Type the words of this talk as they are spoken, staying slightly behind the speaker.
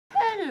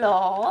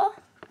Hello.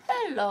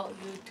 Hello,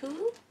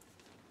 YouTube.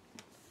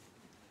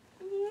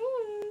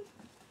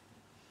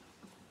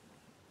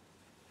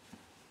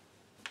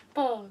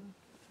 Bug.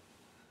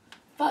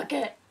 Fuck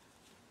it.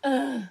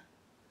 I'm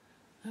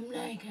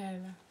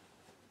naked.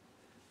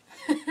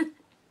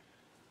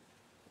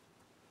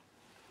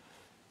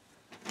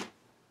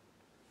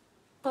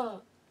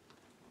 Bug.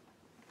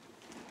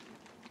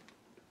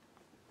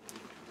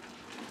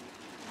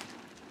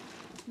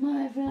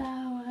 My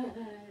flower.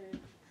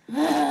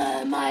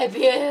 My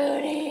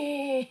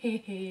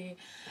beauty.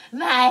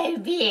 My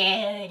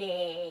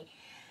beauty.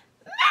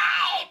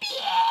 My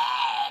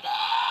beauty.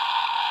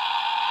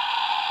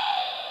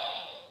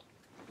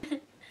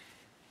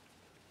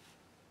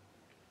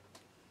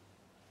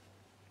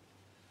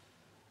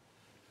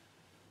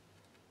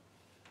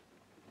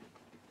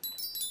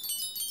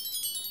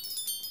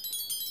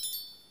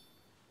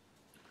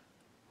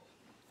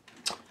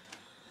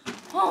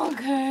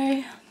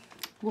 Okay.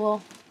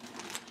 Well,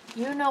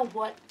 you know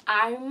what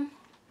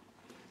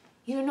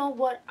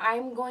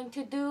I'm going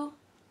to do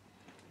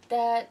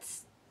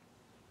that's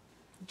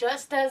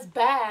just as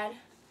bad,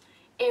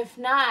 if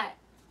not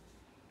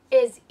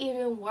is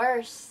even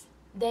worse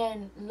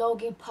than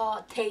Logan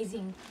Paul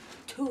tasing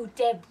 2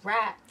 dead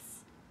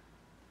rats.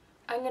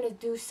 I'm gonna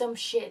do some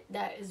shit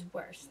that is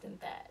worse than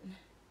that.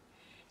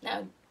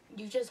 Now,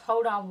 you just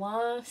hold on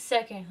 1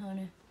 second,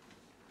 honey.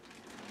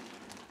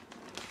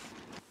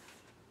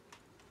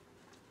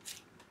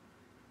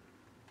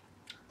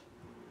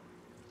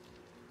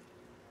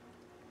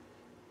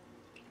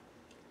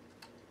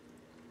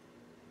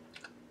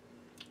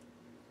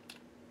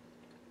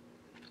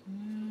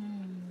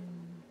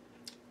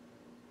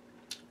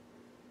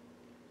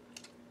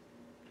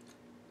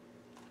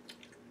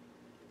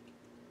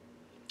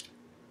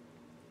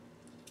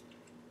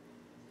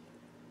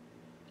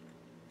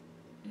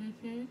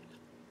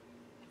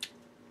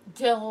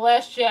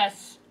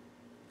 Delicious.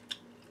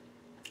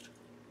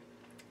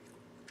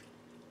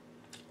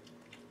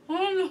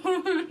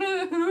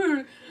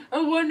 I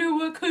wonder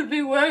what could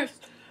be worse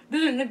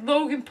than the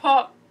Logan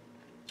Paul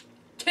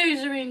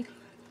tasering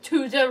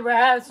to the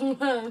rats.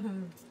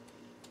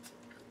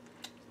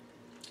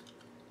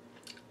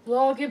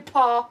 Logan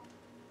Paul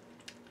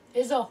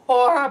is a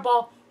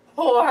horrible,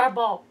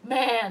 horrible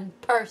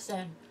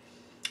person.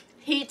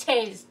 He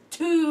tased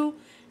 2,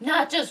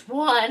 not just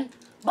 1,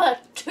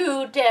 but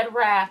 2 dead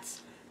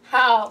rats.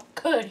 How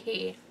could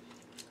he?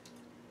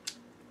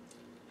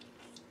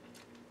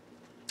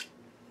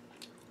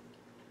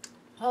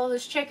 Oh,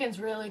 this chicken's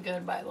really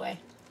good, by the way.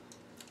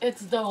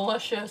 It's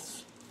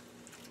delicious.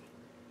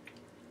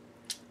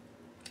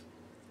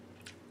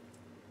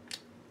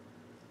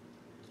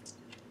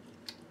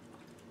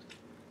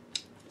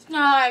 It's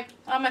not like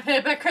I'm a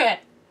hypocrite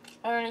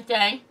or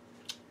anything,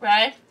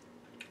 right?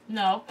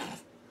 No.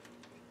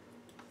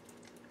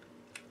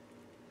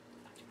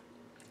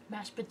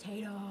 Mashed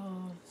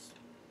potatoes.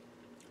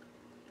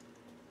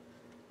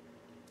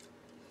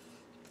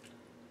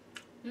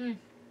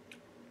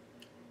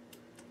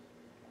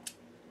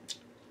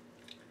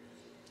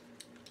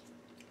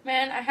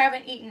 Man, I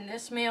haven't eaten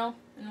this meal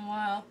in a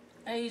while.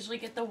 I usually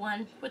get the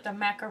one with the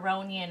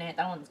macaroni in it.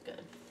 That one's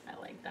good. I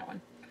like that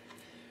one.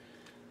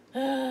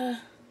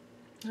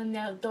 And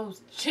now those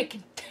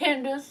chicken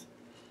tenders.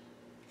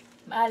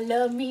 I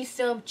love me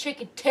some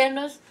chicken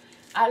tenders.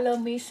 I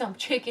love me some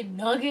chicken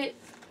nugget.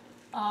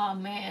 Oh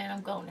man,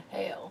 I'm going to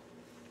hell.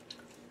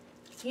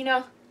 You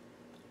know,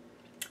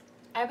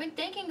 I've been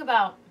thinking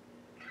about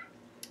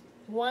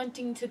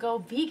wanting to go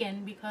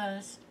vegan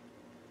because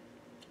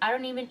I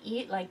don't even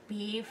eat like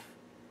beef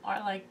or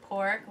like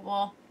pork.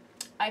 Well,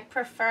 I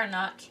prefer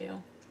not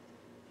to.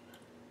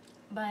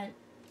 But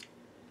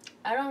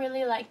I don't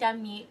really like that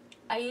meat.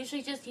 I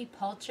usually just eat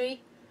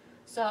poultry.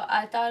 So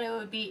I thought it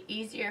would be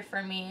easier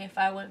for me if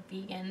I went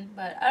vegan.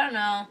 But I don't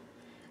know.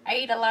 I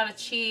eat a lot of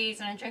cheese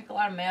and I drink a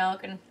lot of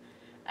milk and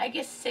I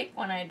get sick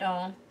when I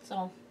don't.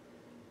 So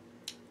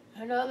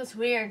I know that's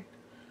weird.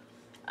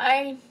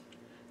 I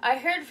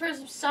heard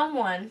from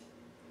someone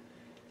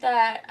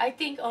that, I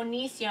think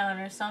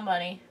Onision or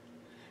somebody,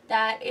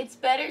 that it's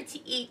better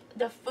to eat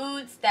the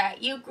foods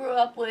that you grew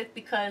up with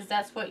because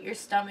that's what your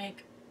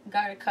stomach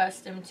got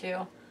accustomed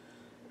to.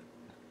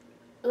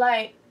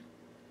 Like,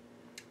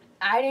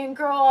 I didn't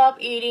grow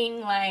up eating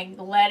like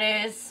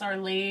lettuce or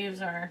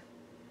leaves or,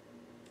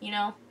 you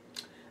know,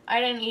 I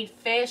didn't eat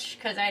fish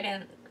because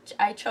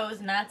I chose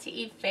not to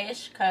eat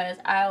fish because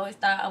I always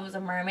thought I was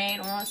a mermaid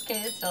when I was a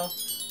kid, so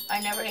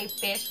I never ate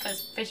fish because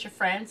fish are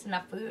friends,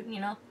 not food, you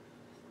know.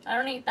 I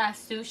don't eat that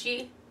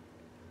sushi.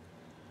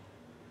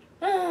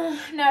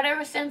 Not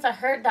ever since I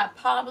heard that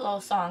Pablo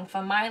song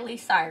from Miley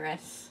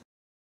Cyrus.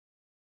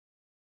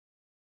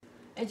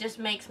 It just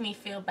makes me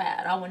feel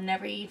bad. I would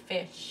never eat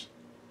fish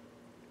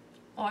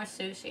or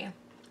sushi.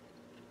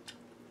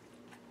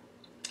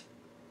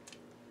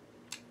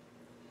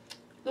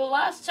 The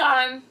last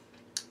time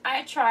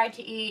I tried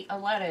to eat a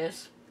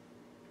lettuce,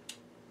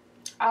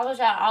 I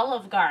was at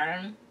Olive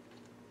Garden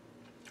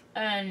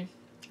and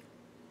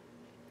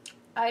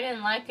I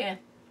didn't like it.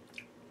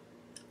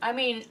 I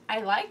mean,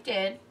 I liked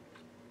it,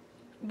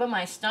 but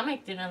my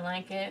stomach didn't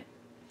like it.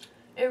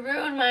 It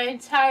ruined my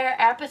entire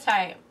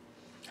appetite.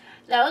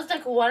 That was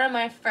like one of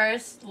my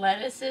first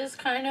lettuces,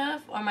 kind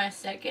of, or my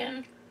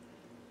second,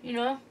 you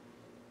know?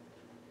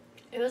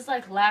 It was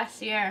like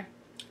last year.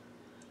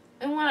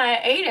 And when I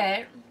ate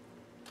it,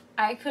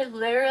 I could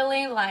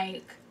literally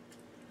like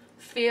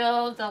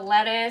feel the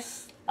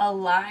lettuce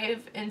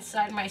alive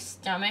inside my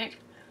stomach.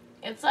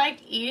 It's like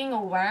eating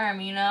a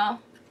worm, you know?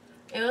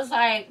 It was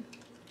like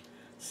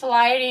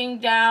sliding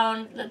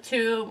down the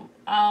tube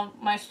of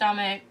my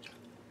stomach,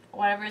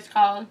 whatever it's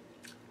called.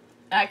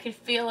 I could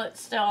feel it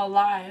still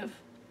alive,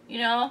 you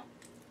know?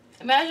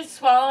 Imagine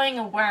swallowing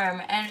a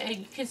worm and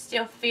you can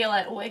still feel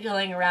it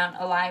wiggling around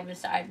alive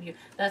inside you.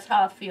 That's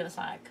how it feels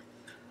like.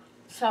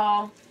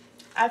 So,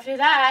 after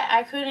that,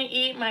 I couldn't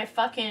eat my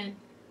fucking,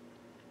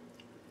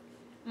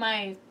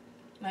 my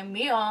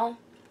meal.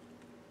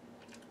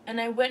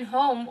 And I went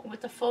home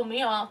with the full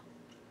meal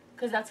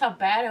because that's how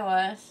bad it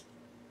was.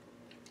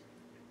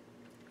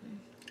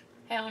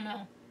 Hell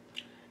no.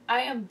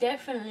 I am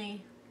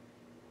definitely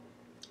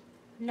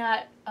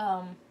not,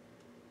 called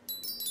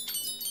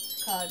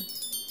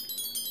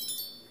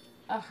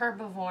a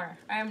herbivore.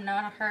 I am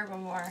not a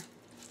herbivore.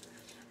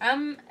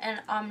 I'm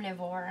an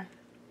omnivore.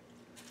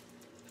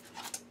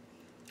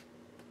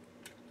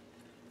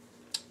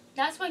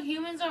 That's what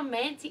humans are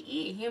meant to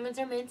eat. Humans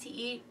are meant to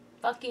eat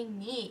fucking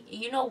meat.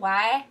 You know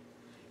why?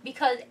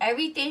 Because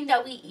everything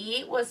that we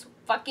eat was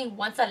fucking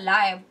once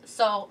alive.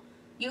 So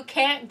you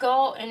can't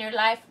go in your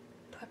life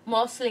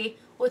mostly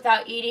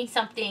without eating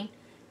something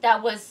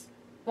that was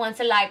once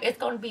alive. It's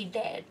gonna be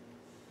dead.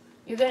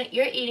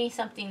 You're eating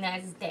something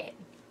that is dead.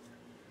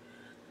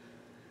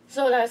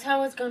 So that's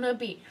how it's gonna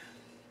be.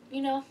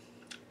 You know?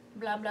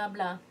 Blah blah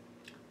blah.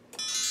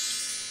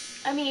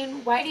 I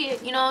mean, why do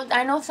you know,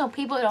 I know some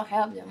people don't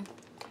have them.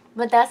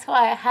 But that's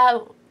why I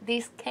have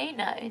these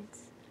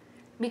canines.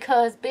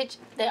 Because, bitch,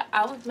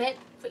 I was meant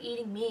for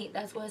eating meat.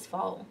 That's what it's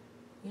for.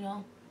 You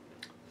know?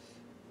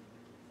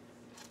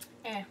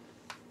 Yeah.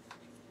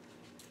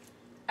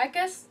 I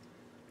guess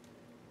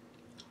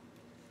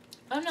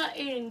I'm not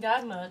eating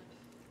that much.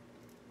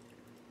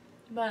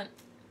 But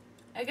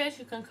I guess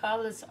you can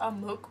call this a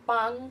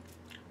mukbang.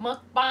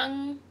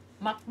 Mukbang.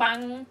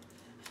 Mukbang.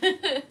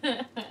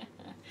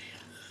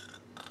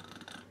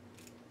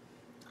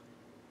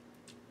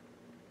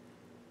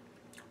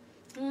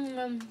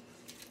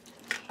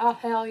 Oh,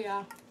 hell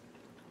yeah.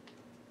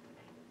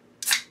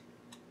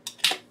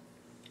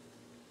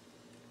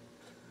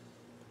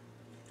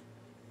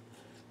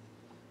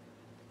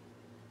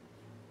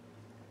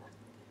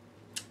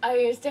 I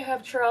used to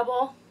have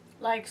trouble,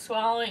 like,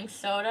 swallowing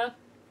soda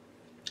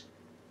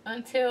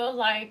until,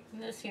 like,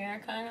 this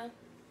year, kind of.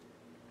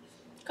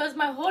 Because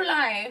my whole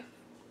life,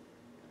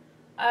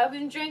 I've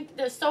been drinking,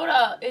 the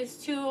soda is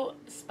too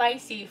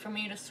spicy for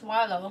me to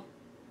swallow.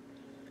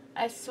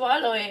 I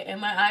swallow it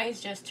and my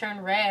eyes just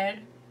turn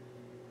red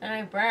and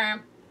I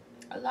burn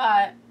a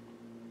lot.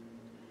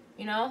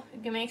 You know,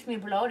 it makes me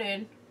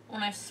bloated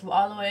when I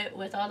swallow it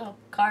with all the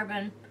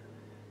carbon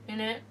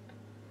in it.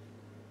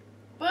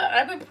 But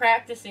I've been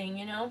practicing,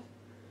 you know.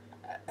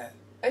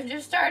 I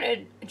just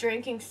started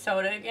drinking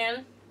soda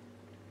again.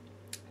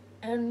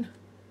 And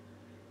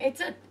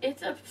it's a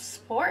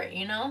sport,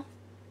 you know.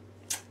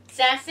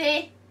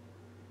 Sassy.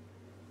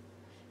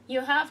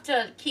 You have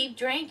to keep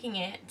drinking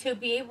it to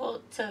be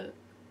able to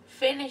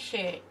finish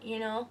it, you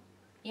know.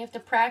 You have to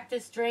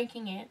practice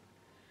drinking it.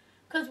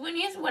 Because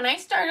when I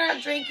started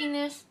out drinking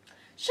this,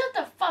 shut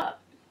the fuck.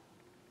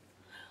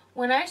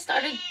 When I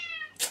started...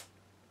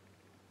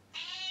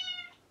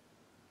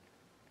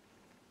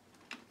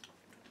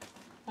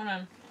 Hold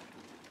on.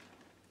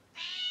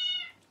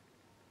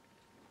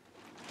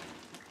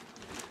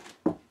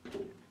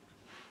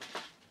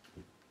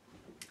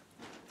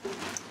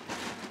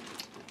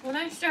 When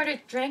I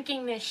started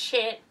drinking this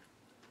shit,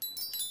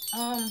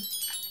 I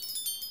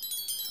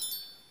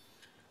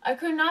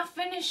could not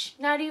finish,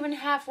 not even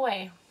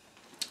halfway.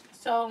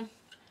 So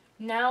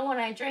now when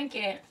I drink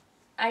it,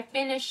 I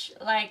finish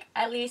like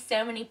at least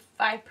 75%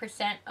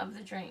 of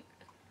the drink.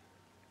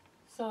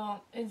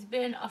 So it's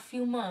been a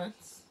few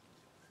months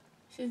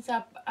since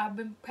I've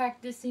been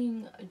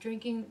practicing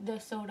drinking the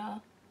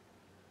soda.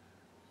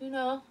 You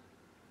know,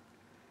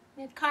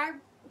 the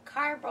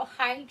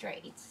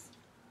carbohydrates.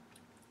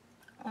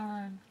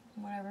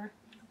 Whatever.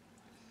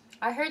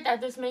 I heard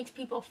that this makes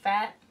people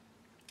fat.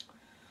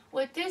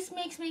 What this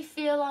makes me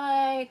feel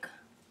like,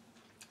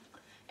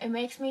 it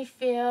makes me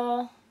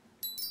feel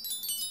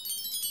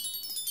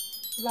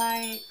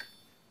like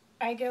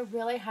I get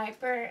really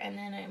hyper and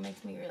then it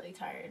makes me really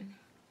tired.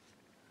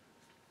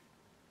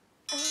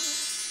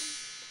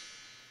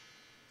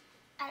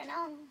 I don't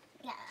know.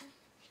 Yeah.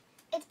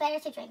 It's better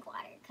to drink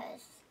water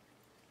because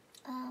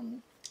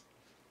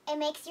it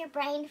makes your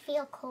brain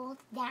feel cooled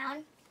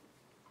down.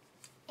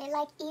 It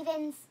like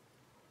evens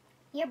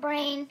your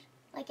brain,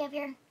 like if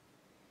you're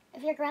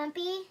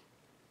grumpy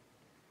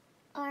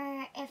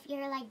or if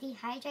you're like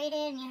dehydrated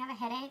and you have a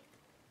headache.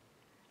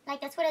 Like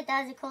that's what it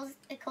does.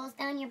 It cools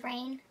down your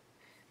brain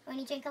When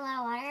you drink a lot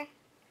of water?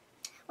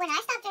 When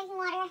I stop drinking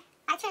water,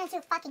 I turn into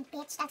a fucking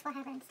bitch. That's what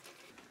happens.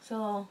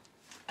 So,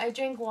 I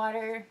drink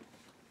water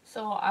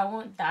so I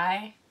won't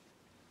die.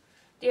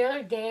 The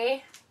other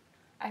day,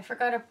 I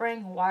forgot to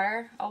bring a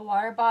water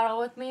bottle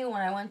with me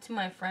when I went to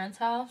my friend's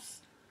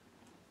house.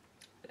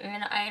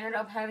 And I ended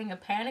up having a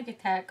panic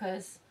attack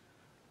because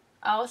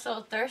I was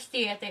so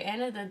thirsty at the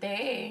end of the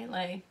day.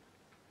 Like,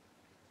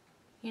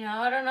 you know,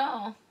 I don't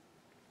know.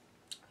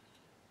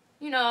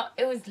 You know,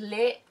 it was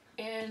lit,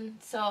 and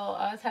so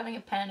I was having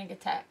a panic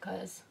attack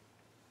because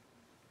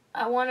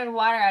I wanted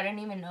water I didn't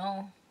even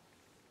know.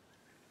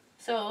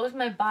 So it was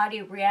my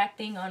body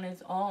reacting on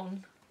its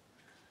own.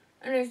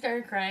 And I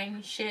started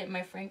crying. Shit,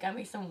 my friend got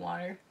me some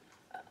water.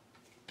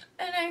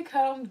 And I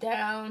calmed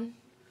down.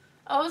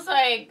 I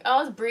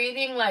was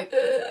breathing like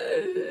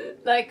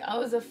I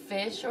was a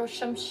fish or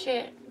some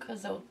shit.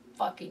 Because I was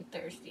fucking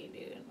thirsty,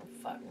 dude.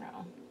 Fuck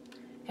no.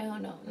 Hell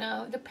no.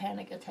 No, the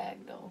panic attack,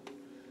 though.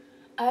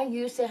 I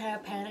used to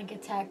have panic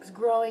attacks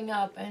growing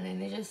up, and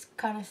then it just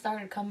kind of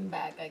started coming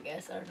back, I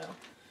guess. I don't know.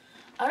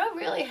 I don't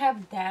really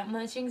have that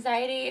much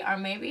anxiety, or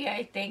maybe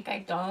I think I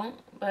don't,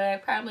 but I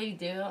probably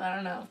do. I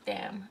don't know.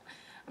 Damn.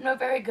 I'm not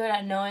very good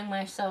at knowing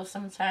myself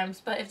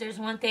sometimes, but if there's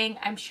one thing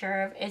I'm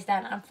sure of, is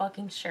that I'm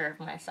fucking sure of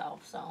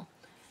myself. So,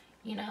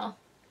 you know,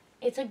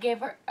 it's a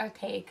give or a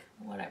take,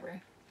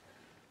 whatever.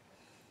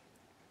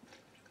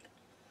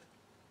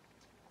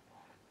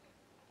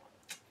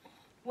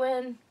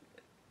 When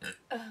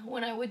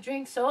I would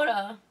drink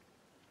soda,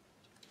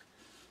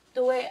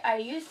 the way I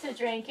used to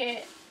drink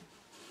it,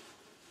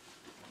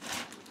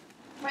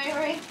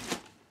 right.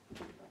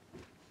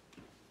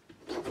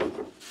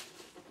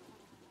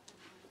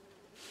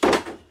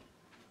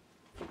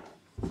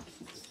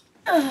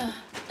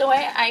 The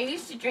way I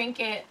used to drink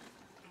it,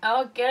 I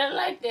would get it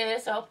like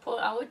this. I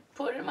would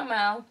put it in my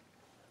mouth.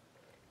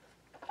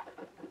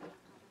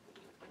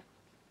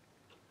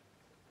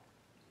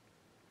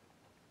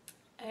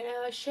 And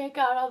I would shake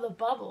out all the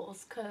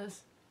bubbles,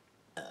 cause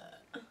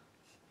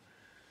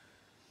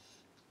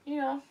you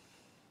know,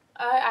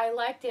 I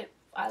liked it.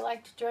 I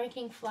liked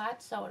drinking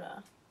flat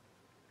soda.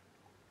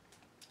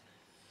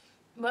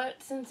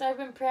 But since I've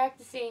been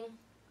practicing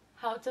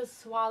how to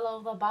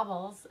swallow the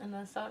bubbles in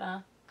the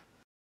soda,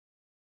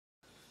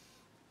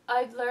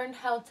 I've learned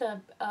how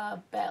to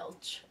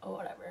belch or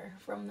whatever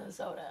from the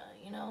soda,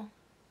 you know?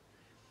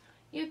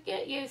 You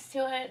get used to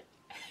it.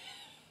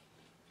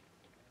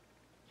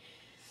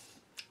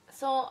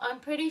 So I'm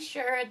pretty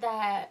sure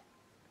that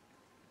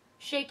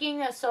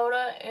shaking a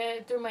soda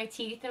through my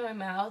teeth and my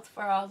mouth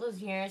for all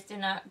those years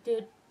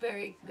did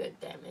very good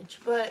damage.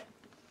 But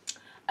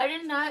I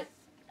did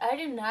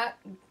not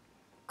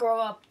grow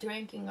up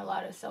drinking a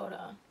lot of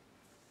soda.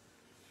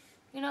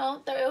 You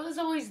know, it was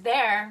always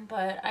there,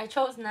 but I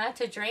chose not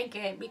to drink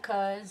it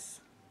because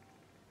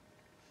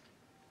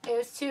it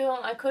was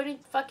I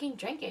couldn't fucking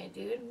drink it,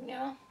 dude, you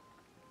know?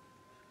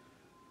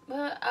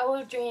 But I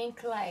would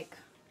drink, like,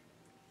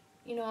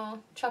 you know,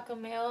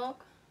 chocolate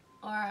milk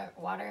or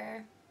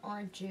water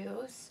or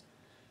juice.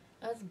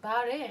 That's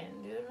about it,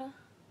 dude,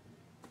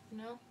 you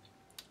know?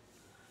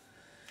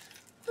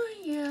 But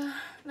yeah,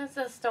 that's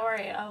the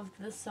story of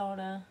the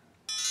soda.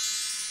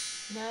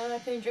 Now I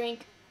can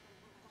drink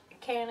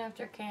can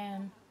after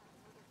can.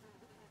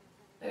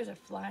 There's a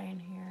fly in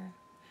here.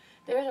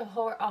 There's a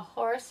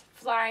horse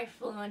fly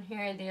flew in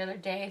here the other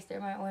day through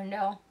my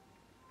window.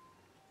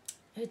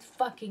 It's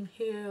fucking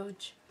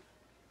huge.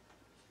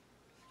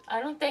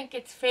 I don't think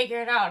it's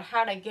figured out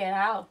how to get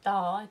out, though.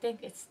 I think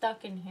it's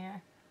stuck in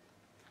here.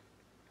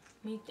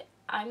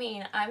 I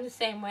mean, I'm the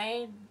same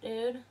way,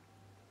 dude.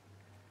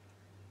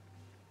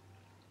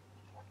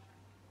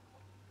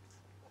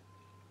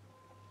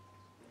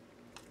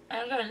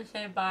 I'm gonna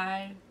say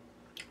bye.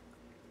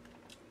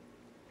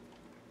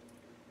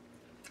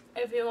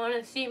 If you want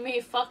to see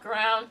me fuck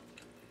around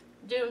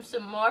doing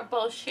some more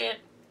bullshit,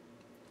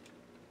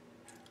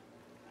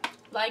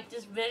 like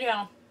this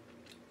video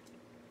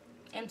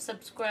and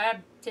subscribe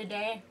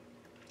today.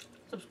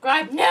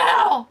 Subscribe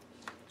now!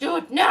 Do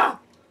it now!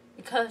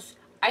 Because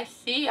I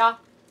see ya.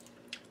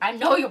 I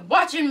know you're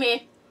watching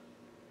me.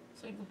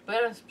 So you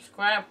better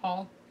subscribe,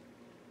 home.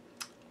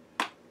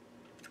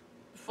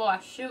 Before I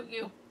shoot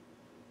you.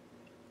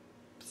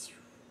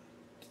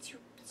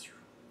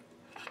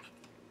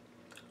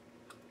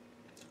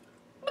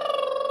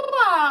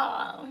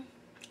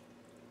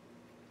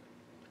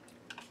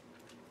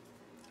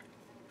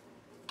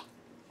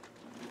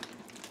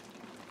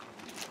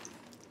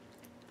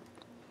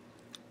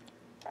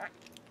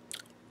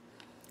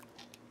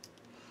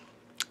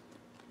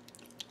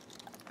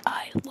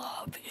 I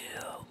love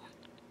you.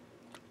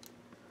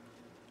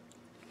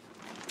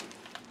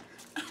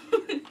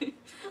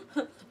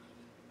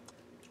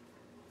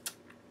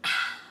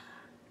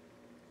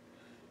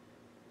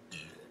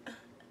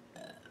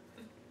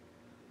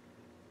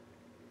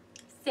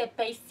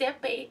 Sippy,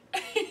 sippy.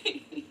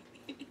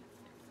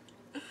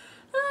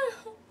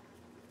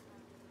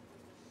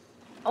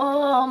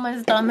 Oh,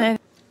 my stomach.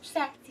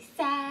 Sassy,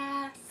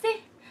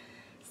 sassy,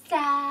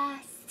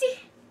 sassy,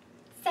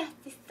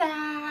 sassy,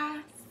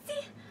 sassy.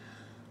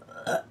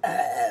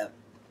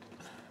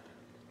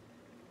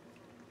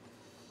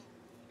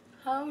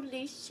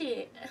 Holy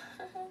shit.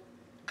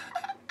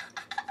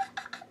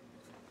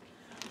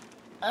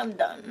 I'm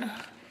done.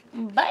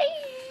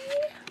 Bye.